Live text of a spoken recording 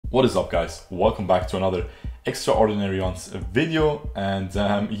What is up, guys? Welcome back to another Extraordinary Ones video, and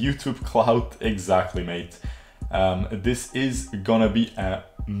YouTube clout exactly, mate. This is gonna be a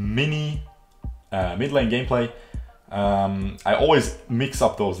mini mid lane gameplay. I always mix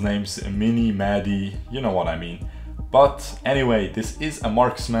up those names, Minnie, Maddie, you know what I mean. But anyway, this is a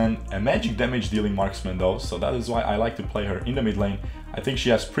marksman, a magic damage dealing marksman though, so that is why I like to play her in the mid lane. I think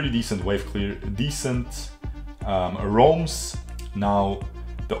she has pretty decent wave clear, decent roams. Now,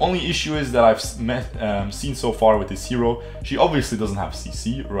 the only issue is that I've seen so far with this hero, she obviously doesn't have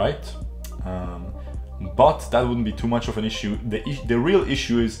CC, right? But that wouldn't be too much of an issue. The real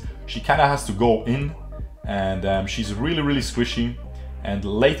issue is she kind of has to go in, and she's really squishy. And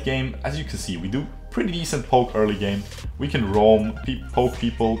late game, as you can see, we do pretty decent poke early game. We can roam, poke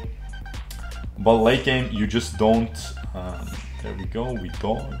people, but late game you just don't. There we go, we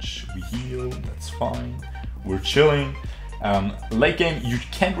dodge, we heal, that's fine. We're chilling. Late game, you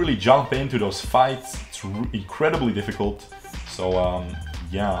can't really jump into those fights. It's incredibly difficult. So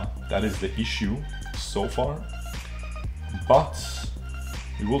yeah, that is the issue so far. But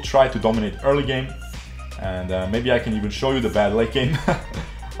we will try to dominate early game, and maybe I can even show you the bad late game.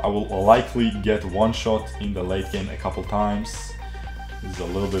 I will likely get one shot in the late game a couple times. This is a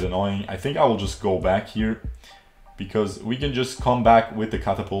little bit annoying. I think I will just go back here, because we can just come back with the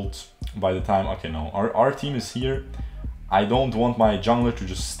catapult by the time. Okay, no, our team is here. I don't want my jungler to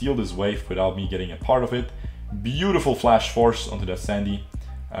just steal this wave without me getting a part of it. Beautiful flash force onto that Sandy.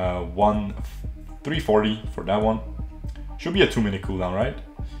 340 for that one. Should be a 2-minute cooldown, right?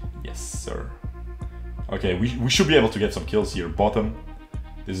 Yes, sir. Okay, we should be able to get some kills here. Bottom.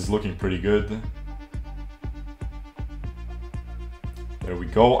 This is looking pretty good. There we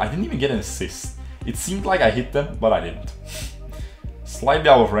go. I didn't even get an assist. It seemed like I hit them, but I didn't. Slightly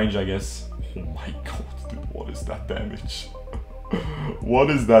out of range, I guess. Oh my god. What is that damage? What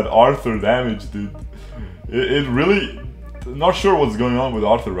is that Arthur damage, dude? It really... Not sure what's going on with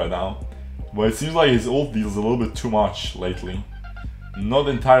Arthur right now, but it seems like his ult deals a little bit too much lately. Not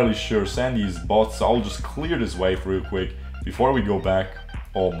entirely sure. Sandy is bot, so I'll just clear this wave real quick before we go back.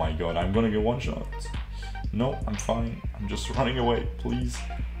 Oh my god, I'm gonna get one shot. No, I'm fine. I'm just running away, please.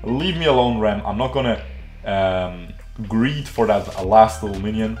 Leave me alone, Ram. I'm not gonna greed for that last little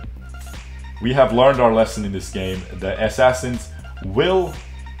minion. We have learned our lesson in this game. The assassins will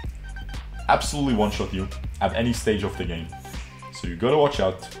absolutely one-shot you at any stage of the game. So you gotta watch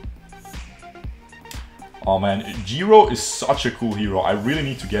out. Oh man, Jiro is such a cool hero. I really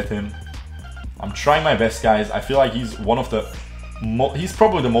need to get him. I'm trying my best, guys. I feel like he's one of the... he's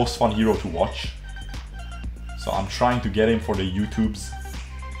probably the most fun hero to watch. So I'm trying to get him for the YouTubes.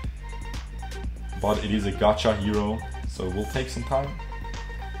 But it is a gacha hero, so it will take some time.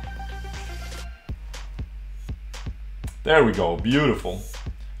 There we go, beautiful.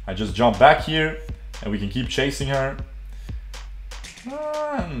 I just jump back here and we can keep chasing her.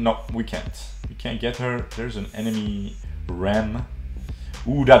 No, we can't. We can't get her. There's an enemy Ram.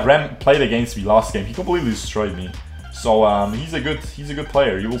 Ooh, that Ram played against me last game. He completely destroyed me. So he's a good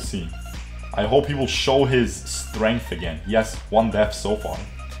player, you will see. I hope he will show his strength again. He has 1 death so far.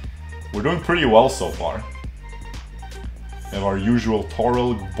 We're doing pretty well so far. We have our usual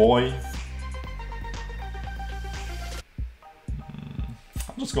Toril boy.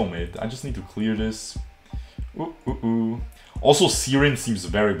 Just go mid. I just need to clear this. Also, Siren seems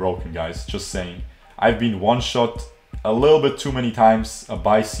very broken, guys. Just saying. I've been one-shot a little bit too many times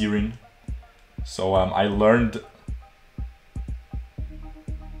by Siren. So I learned.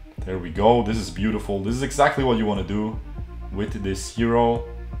 There we go. This is beautiful. This is exactly what you want to do with this hero.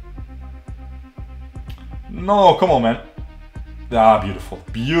 No, come on, man. Ah, beautiful.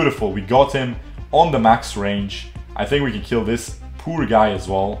 Beautiful. We got him on the max range. I think we can kill this poor guy as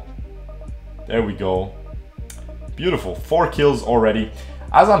well. There we go. Beautiful. 4 kills already.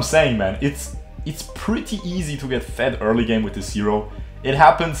 As I'm saying, man, it's pretty easy to get fed early game with this hero. It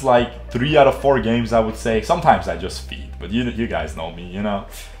happens like 3 out of 4 games, I would say. Sometimes I just feed, but you guys know me, you know.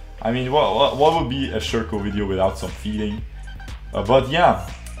 I mean, what would be a Shurko video without some feeding? But yeah,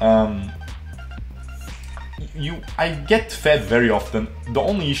 I get fed very often. The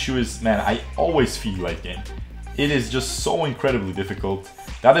only issue is, man, I always feed late game. It is just so incredibly difficult.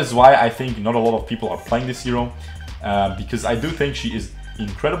 That is why I think not a lot of people are playing this hero, because I do think she is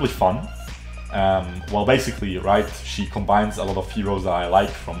incredibly fun. Well, basically, right, she combines a lot of heroes that I like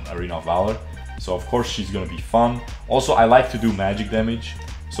from Arena of Valor. So of course she's gonna be fun. Also, I like to do magic damage.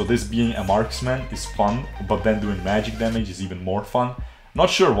 So this being a marksman is fun, but then doing magic damage is even more fun. Not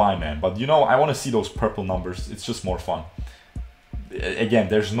sure why, man, but you know, I want to see those purple numbers. It's just more fun. Again,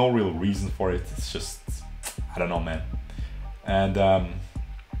 there's no real reason for it. It's just... I don't know, man. And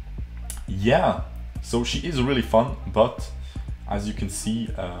yeah, so she is really fun, but as you can see,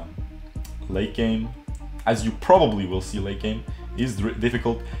 late game, as you probably will see, late game is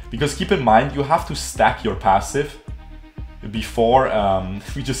difficult, because keep in mind you have to stack your passive before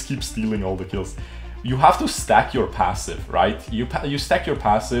we just keep stealing all the kills. You have to stack your passive, right? You stack your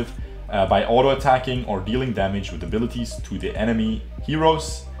passive by auto attacking or dealing damage with abilities to the enemy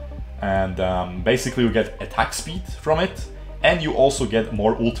heroes, and basically you get attack speed from it, and you also get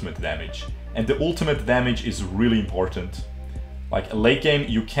more ultimate damage. And the ultimate damage is really important. Like late game,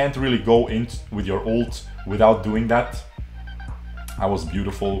 you can't really go in with your ult without doing that. That was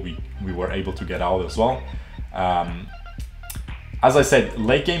beautiful. We were able to get out as well. As I said,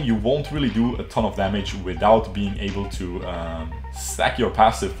 late game you won't really do a ton of damage without being able to stack your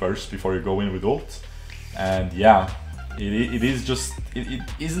passive first before you go in with ult. And yeah, it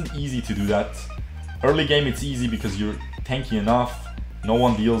isn't easy to do that. Early game it's easy because you're tanky enough, no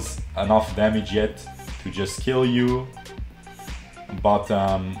one deals enough damage yet to just kill you. But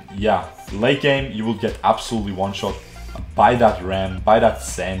yeah, late game you will get absolutely one shot by that Ram, by that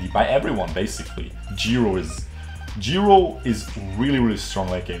Sandy, by everyone basically. Giro is really strong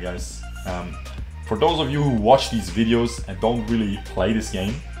late game, guys. For those of you who watch these videos and don't really play this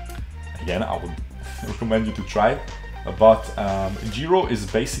game, again I would recommend you to try it. But Giro is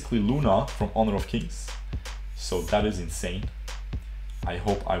basically Luna from Honor of Kings, so that is insane. I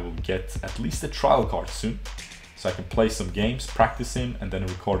hope I will get at least a trial card soon, so I can play some games, practice him, and then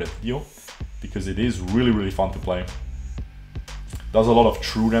record a video, because it is really fun to play. Does a lot of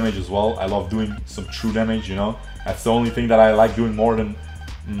true damage as well. I love doing some true damage, you know. That's the only thing that I like doing more than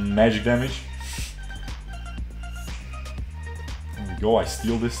magic damage. There we go, I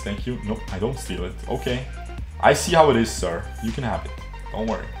steal this, thank you. No, I don't steal it, okay. I see how it is, sir. You can have it, don't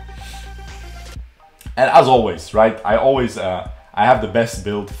worry. And as always, right, I have the best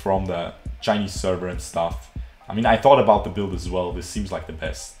build from the Chinese server and stuff. I mean, I thought about the build as well. This seems like the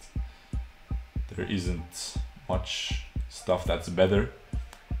best. There isn't much stuff that's better.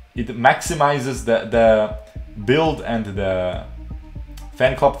 It maximizes the build and the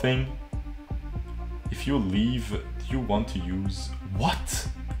fan club thing. If you leave, do you want to use what?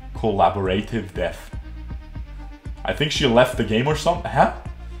 Collaborative death. I think she left the game or something, huh?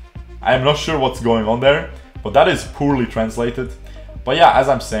 I am not sure what's going on there, but that is poorly translated. But yeah, as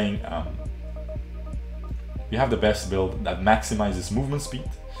I'm saying, we have the best build that maximizes movement speed.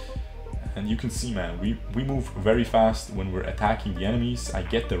 And you can see, man, we move very fast when we're attacking the enemies. I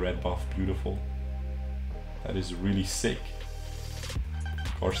get the red buff, beautiful. That is really sick.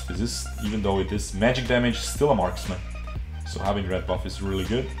 Of course, this is, even though it is magic damage, still a marksman. So having red buff is really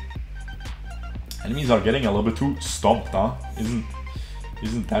good. Enemies are getting a little bit too stomped, huh?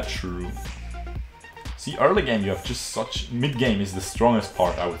 Isn't that true? See, early game you have just such... Mid-game is the strongest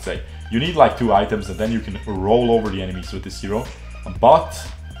part, I would say. You need like 2 items and then you can roll over the enemies with this hero. But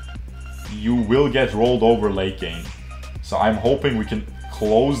you will get rolled over late game. So I'm hoping we can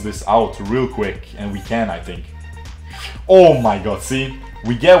close this out real quick. And we can, I think. Oh my god, see?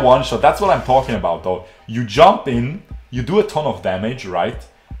 We get one shot. That's what I'm talking about, though. You jump in, you do a ton of damage, right?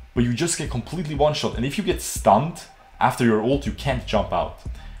 But you just get completely one shot. And if you get stunned after your ult, you can't jump out.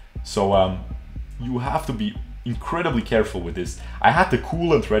 So you have to be incredibly careful with this. I had the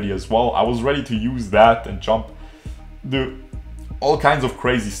coolant ready as well. I was ready to use that and jump, do all kinds of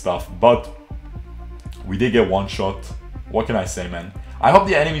crazy stuff. But we did get one shot. What can I say, man? I hope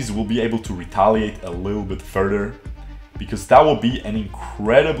the enemies will be able to retaliate a little bit further, because that will be an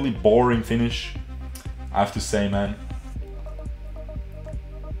incredibly boring finish, I have to say, man.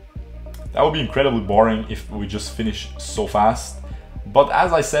 That would be incredibly boring if we just finish so fast. But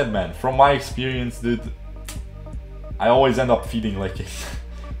as I said, man, from my experience, dude, I always end up feeding like it.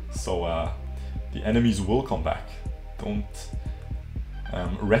 So the enemies will come back. Don't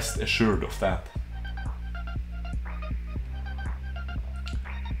rest assured of that.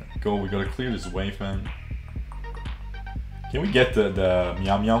 Go, we gotta clear this wave, man. Can we get the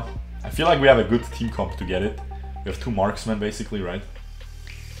Meow Meow? I feel like we have a good team comp to get it. We have 2 marksmen basically, right?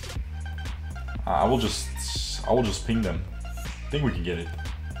 I will just ping them. I think we can get it.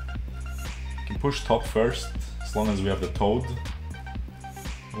 We can push top first, as long as we have the Toad.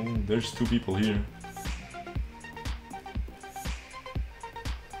 Oh, there's 2 people here.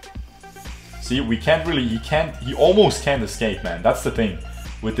 See, we can't really, he almost can't escape, man. That's the thing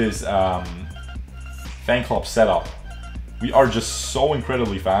with this fan club setup. We are just so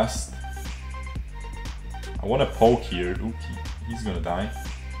incredibly fast. I want to poke here. Ooh, he's gonna die.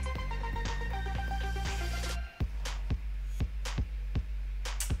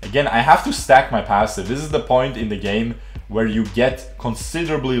 Again, I have to stack my passive. This is the point in the game where you get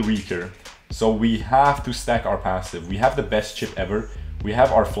considerably weaker. So we have to stack our passive. We have the best chip ever. We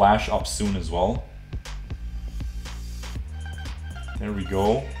have our flash up soon as well. There we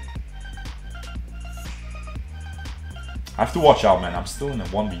go. I have to watch out, man. I'm still in a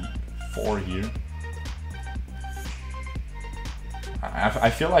 1v4 here. I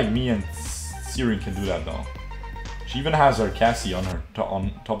feel like me and Siren can do that though. She even has her Cassie on her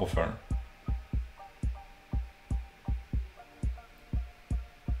on top of her.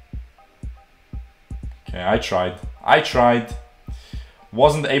 Okay, I tried.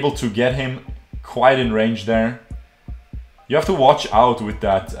 Wasn't able to get him quite in range there. You have to watch out with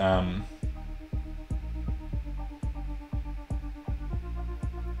that.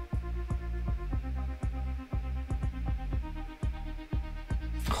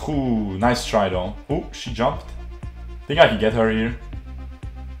 Ooh, nice try though. Ooh, she jumped. I think I can get her here.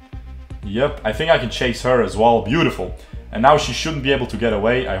 Yep, I think I can chase her as well. Beautiful. And now she shouldn't be able to get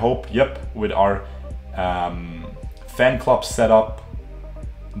away, I hope. Yep, with our fan club setup.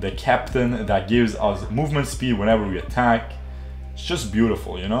 The captain that gives us movement speed whenever we attack. It's just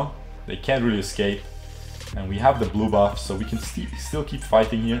beautiful, you know? They can't really escape. And we have the blue buff, so we can still keep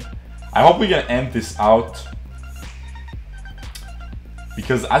fighting here. I hope we can end this out.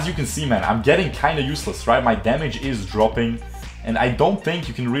 Because as you can see, man, I'm getting kind of useless, right? My damage is dropping. And I don't think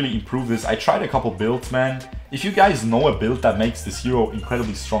you can really improve this. I tried a couple builds, man. If you guys know a build that makes this hero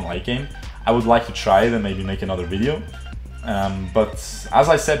incredibly strong late game, I would like to try it and maybe make another video. But as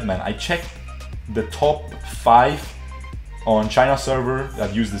I said, man, I checked the top 5 on China server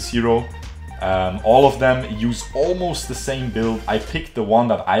that use this hero. All of them use almost the same build. I picked the one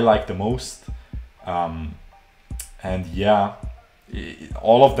that I like the most. And yeah,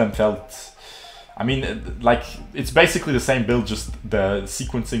 all of them felt... I mean, like, it's basically the same build, just the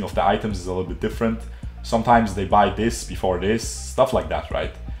sequencing of the items is a little bit different. Sometimes they buy this before this, stuff like that,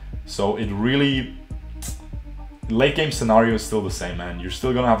 right? So it really... Late game scenario is still the same, man. You're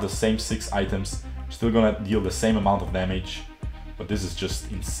still gonna have the same 6 items. You're still gonna deal the same amount of damage. But this is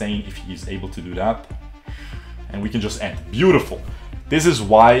just insane if he's able to do that. And we can just end. Beautiful. This is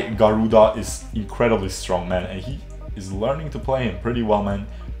why Garuda is incredibly strong, man. And he is learning to play him pretty well, man.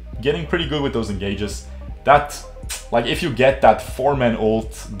 Getting pretty good with those engages. That, like, if you get that 4-man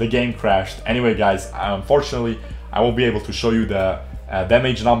ult, the game crashed. Anyway, guys, unfortunately, I won't be able to show you the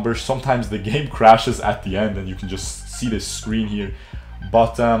damage numbers. Sometimes the game crashes at the end and you can just see this screen here.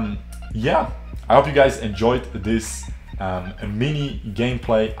 But yeah, I hope you guys enjoyed this mini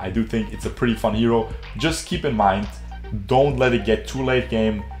gameplay. I do think it's a pretty fun hero. Just keep in mind, don't let it get too late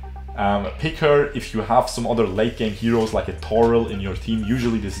game. Pick her if you have some other late game heroes like a Toril in your team.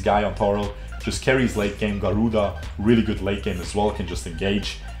 Usually this guy on Toril just carries late game. Garuda, really good late game as well, can just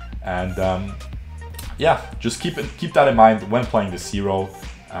engage. And yeah, just keep that in mind when playing this hero.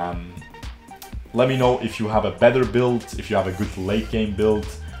 Let me know if you have a better build, if you have a good late game build.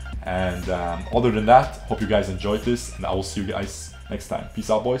 And other than that, hope you guys enjoyed this, and I will see you guys next time. Peace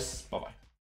out, boys. Bye-bye.